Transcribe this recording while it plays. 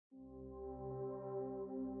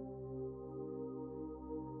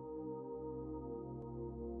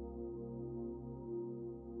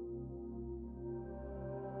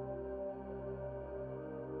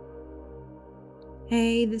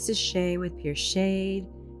Hey, this is Shay with Pure Shade,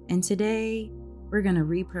 and today we're going to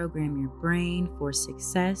reprogram your brain for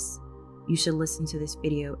success. You should listen to this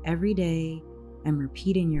video every day and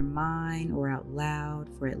repeat in your mind or out loud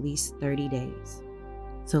for at least 30 days.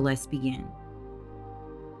 So let's begin.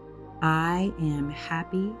 I am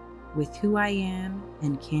happy with who I am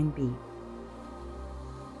and can be.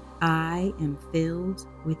 I am filled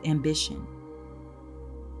with ambition.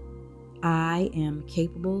 I am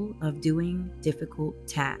capable of doing difficult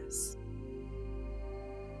tasks.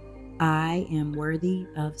 I am worthy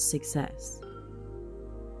of success.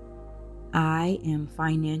 I am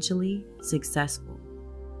financially successful.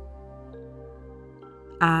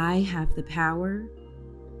 I have the power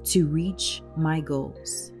to reach my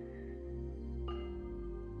goals.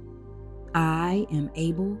 I am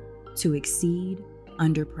able to exceed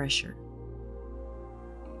under pressure.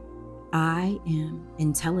 I am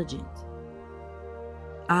intelligent.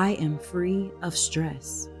 I am free of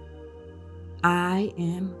stress. I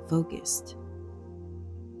am focused.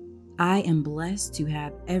 I am blessed to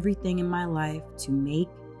have everything in my life to make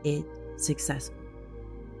it successful.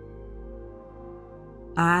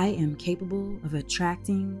 I am capable of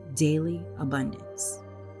attracting daily abundance.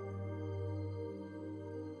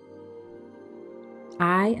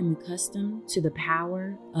 I am accustomed to the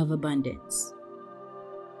power of abundance.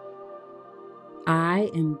 I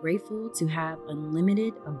am grateful to have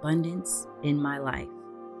unlimited abundance in my life.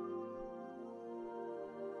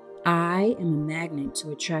 I am a magnet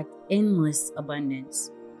to attract endless abundance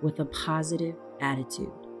with a positive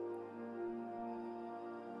attitude.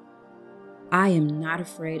 I am not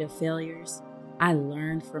afraid of failures. I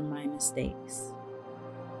learn from my mistakes.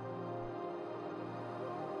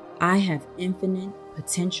 I have infinite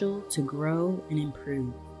potential to grow and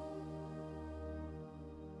improve.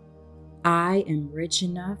 I am rich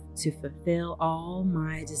enough to fulfill all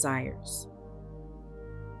my desires.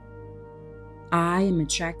 I am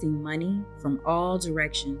attracting money from all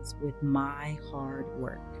directions with my hard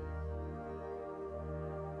work.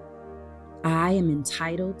 I am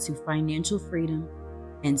entitled to financial freedom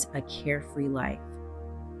and a carefree life.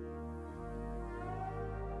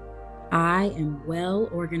 I am well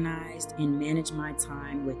organized and manage my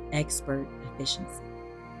time with expert efficiency.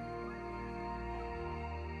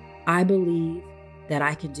 I believe that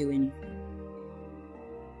I can do anything.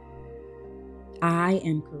 I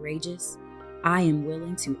am courageous. I am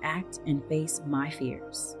willing to act and face my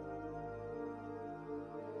fears.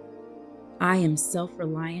 I am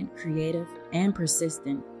self-reliant, creative, and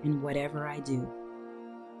persistent in whatever I do.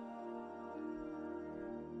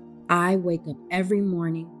 I wake up every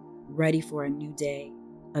morning ready for a new day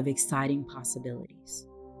of exciting possibilities.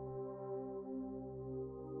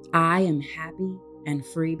 I am happy and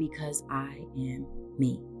free because I am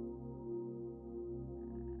me.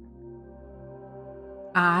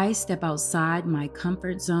 I step outside my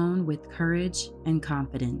comfort zone with courage and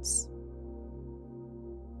confidence.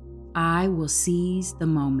 I will seize the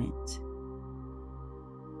moment.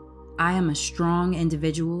 I am a strong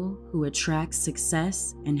individual who attracts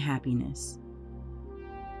success and happiness.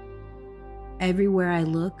 Everywhere I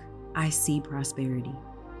look, I see prosperity.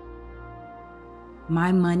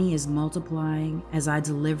 My money is multiplying as I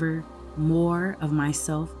deliver more of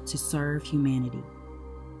myself to serve humanity.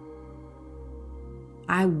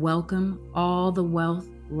 I welcome all the wealth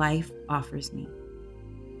life offers me.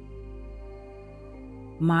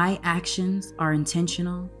 My actions are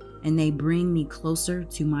intentional and they bring me closer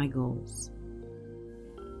to my goals.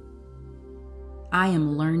 I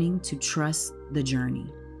am learning to trust the journey.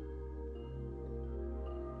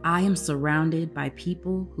 I am surrounded by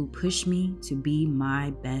people who push me to be my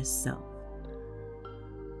best self.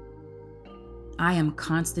 I am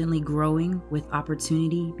constantly growing with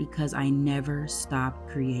opportunity because I never stop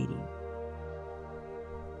creating.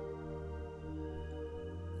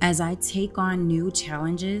 As I take on new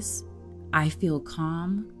challenges, I feel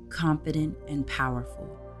calm, confident, and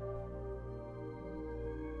powerful.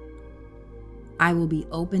 I will be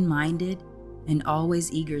open-minded and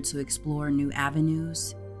always eager to explore new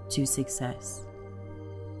avenues to success.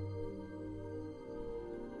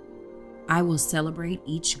 I will celebrate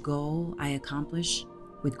each goal I accomplish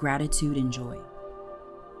with gratitude and joy.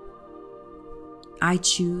 I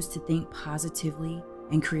choose to think positively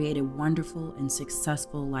and create a wonderful and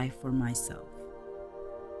successful life for myself.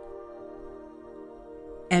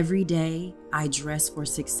 Every day, I dress for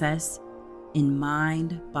success in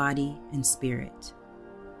mind, body, and spirit.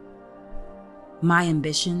 My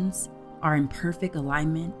ambitions are in perfect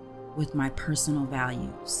alignment with my personal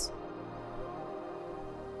values.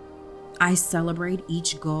 I celebrate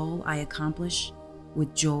each goal I accomplish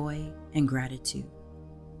with joy and gratitude.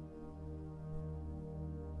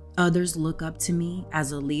 Others look up to me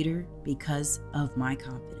as a leader because of my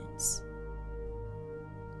confidence.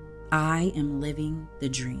 I am living the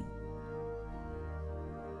dream.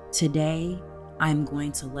 Today, I'm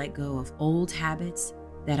going to let go of old habits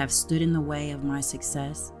that have stood in the way of my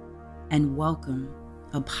success and welcome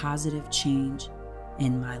a positive change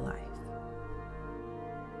in my life.